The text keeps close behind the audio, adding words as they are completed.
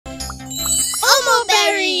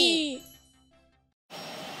OmoBerry!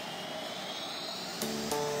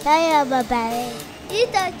 Hey, OmoBerry.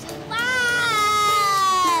 Ito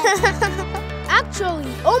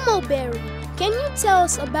Actually, OmoBerry, can you tell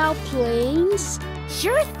us about planes?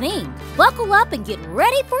 Sure thing. Buckle up and get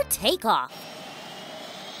ready for takeoff.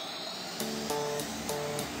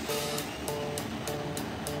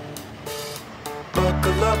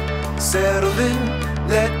 Buckle up, settle in,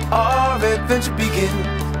 let our adventure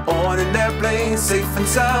begin. On an airplane, safe and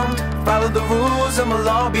sound, follow the rules and we'll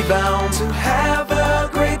all be bound to have a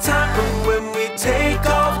great time when we take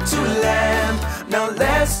off to land. Now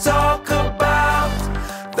let's talk about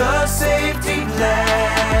the safety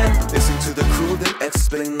land. Listen to the crew, they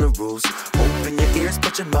explain the rules. Open your ears,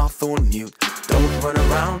 put your mouth on mute. Don't run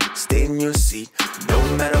around, stay in your seat. No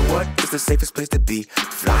matter what, it's the safest place to be.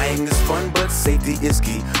 Flying is fun, but safety is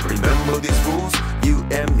key. Remember these rules, you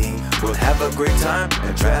and me. We'll have a great time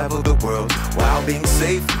and travel the world while being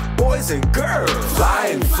safe, boys and girls.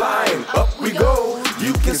 Flying, flying, up we go.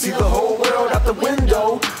 You can see the whole world out the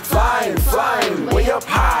window. Flying, flying, way up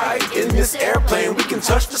high. In this airplane, we can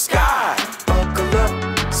touch the sky. Buckle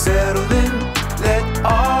up, settle in, let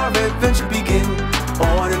our adventure begin.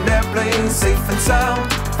 On an airplane, safe and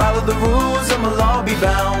sound, follow the rules and we'll all be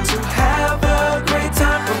bound to have a great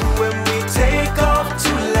time when we take off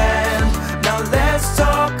to land. Now let's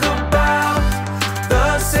talk about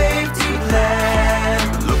the safety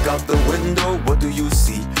land. Look out the window, what do you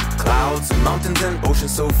see? Clouds, mountains and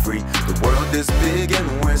oceans so free. The world is big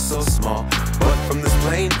and we're so small, but from this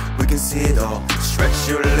plane we can see it all. Stretch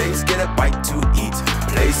your legs, get a bite to eat,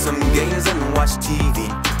 play some games and watch TV.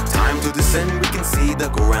 Time to descend, we can see the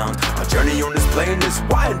ground. Our journey on this plane is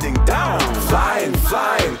winding down. Flying,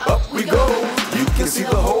 flying, up we go. You can see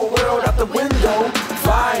the whole world out the window.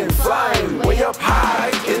 Flying, flying, way up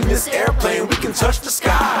high. In this airplane, we can touch the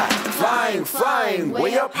sky. Flying, flying,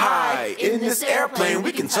 way up high. In this airplane,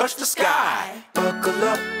 we can touch the sky. Buckle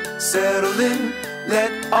up, settle in,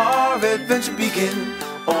 let our adventure begin.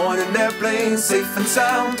 On an airplane, safe and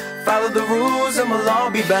sound, follow the rules and we'll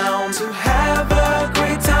all be bound to have a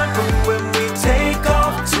great time when we take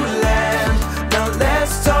off to land. Now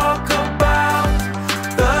let's talk about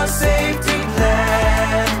the safety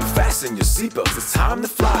land. Fasten your seatbelts, it's time to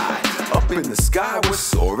fly. Up in the sky, we're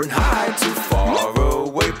soaring high to far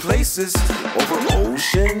away places, over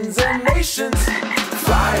oceans and nations.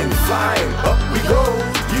 Flying, flying, up we go.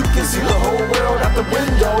 You can see the whole world out the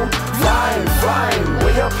window. Flying, flying,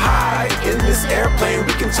 way up high. In this airplane,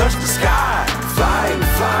 we can touch the sky. Flying,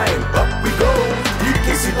 flying, up we go. You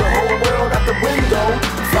can see the whole world out the window.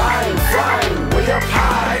 Flying, flying, way up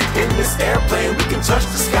high. In this airplane, we can touch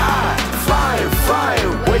the sky. Flying,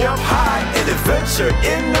 flying, way up high. An adventure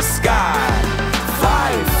in the sky.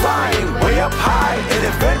 Flying, flying, way up high. An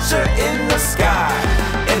adventure in the sky.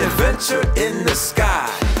 An adventure in the sky.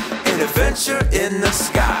 An adventure in the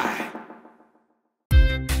sky.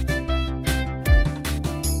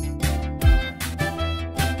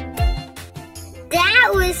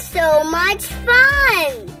 That was so much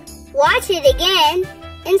fun! Watch it again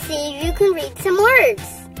and see if you can read some words.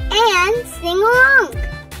 And sing along.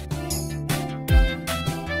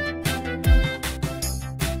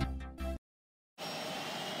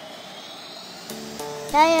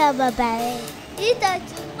 Hey, OmoBerry. Ito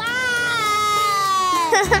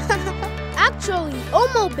Actually,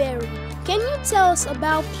 OmoBerry, can you tell us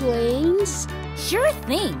about planes? Sure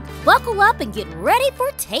thing. Buckle up and get ready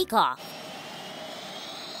for takeoff.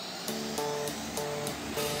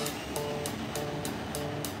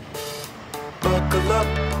 Buckle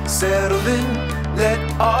up, settle in, let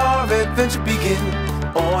our adventure begin.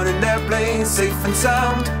 On an airplane, safe and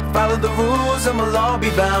sound, follow the rules and we'll all be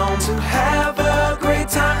bound to have a great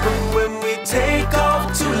time when we take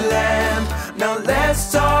off to land. Now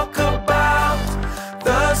let's talk about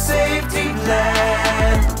the safety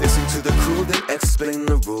land. Listen to the crew, they explain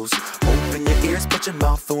the rules. Open your ears, put your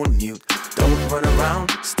mouth on mute. Don't run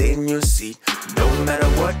around, stay in your seat. No matter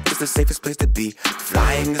what, it's the safest place to be.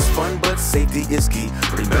 Flying is fun, but safety is key.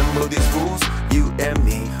 Remember these rules, you and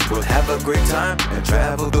me. We'll have a great time and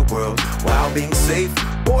travel the world while being safe,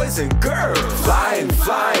 boys and girls. Flying,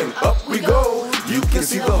 flying, up we go. You can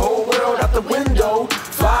see the whole world out the window.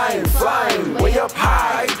 Flying, flying, way up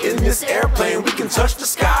high. In this airplane, we can touch the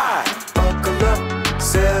sky. Buckle up,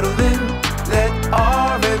 settle in, let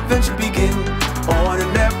our adventure begin. On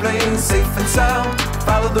an airplane, safe and sound,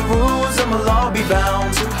 follow the rules and we'll all be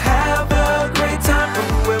bound to have a great time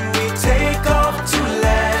when we take off to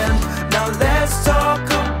land. Now let's talk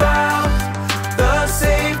about the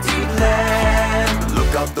safety land.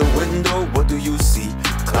 Look out the window, what do you see?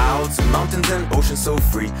 Clouds, mountains and oceans so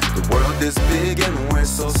free. The world is big and we're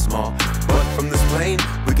so small, but from this plane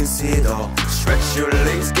we can see it all. Stretch your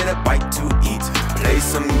legs, get a bite to eat, play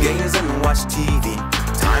some games and watch TV.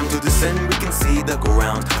 Time to descend, we can see the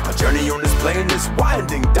ground. Our journey on this plane is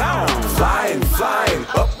winding down. Flying, flying,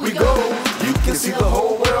 up we go. You can see the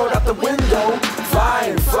whole world out the window.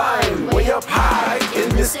 Flying, flying, way up high. In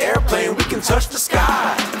this airplane we can touch the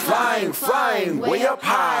sky. Flying, flying, way up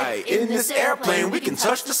high. In this airplane we can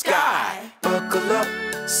touch the sky. Buckle up,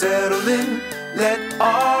 settle in, let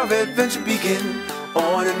our adventure begin.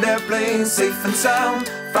 On an airplane, safe and sound,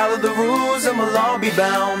 follow the rules and we'll all be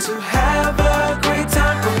bound to have a great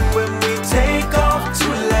time from when we take off to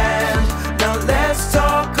land. Now let's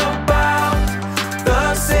talk about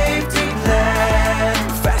the safety plan.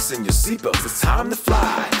 Fasten your seatbelts, it's time to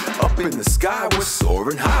fly. Up in the sky, we're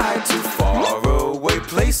soaring high to far away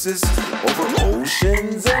places, over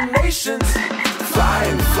oceans and nations.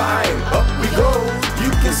 Flying, flying, up we go.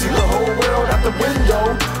 You can see the whole world out the window.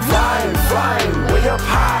 Flying, flying, way up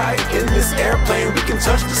high. In this airplane we can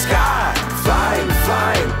touch the sky. Flying,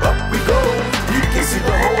 flying, up we go. You can see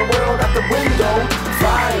the whole world out the window.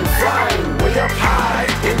 Flying, flying, way up high.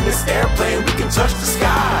 In this airplane we can touch the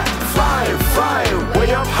sky. Flying, flying,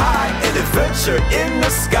 way up high. An adventure in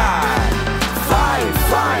the sky. Flying,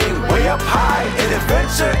 flying, way up high. An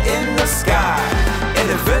adventure in the sky. An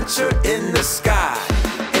adventure in the sky.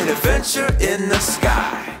 An adventure in the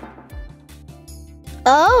sky.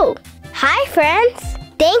 Oh, hi friends!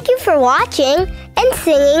 Thank you for watching and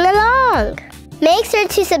singing along. Make sure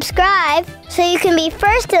to subscribe so you can be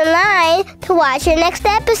first in line to watch our next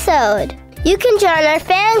episode. You can join our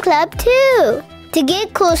fan club too. To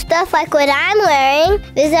get cool stuff like what I'm wearing,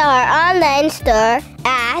 visit our online store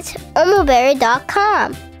at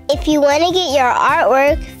OmoBerry.com. If you want to get your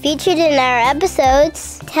artwork featured in our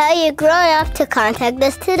episodes, tell your grown-up to contact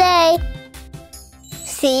us today.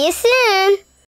 See you soon!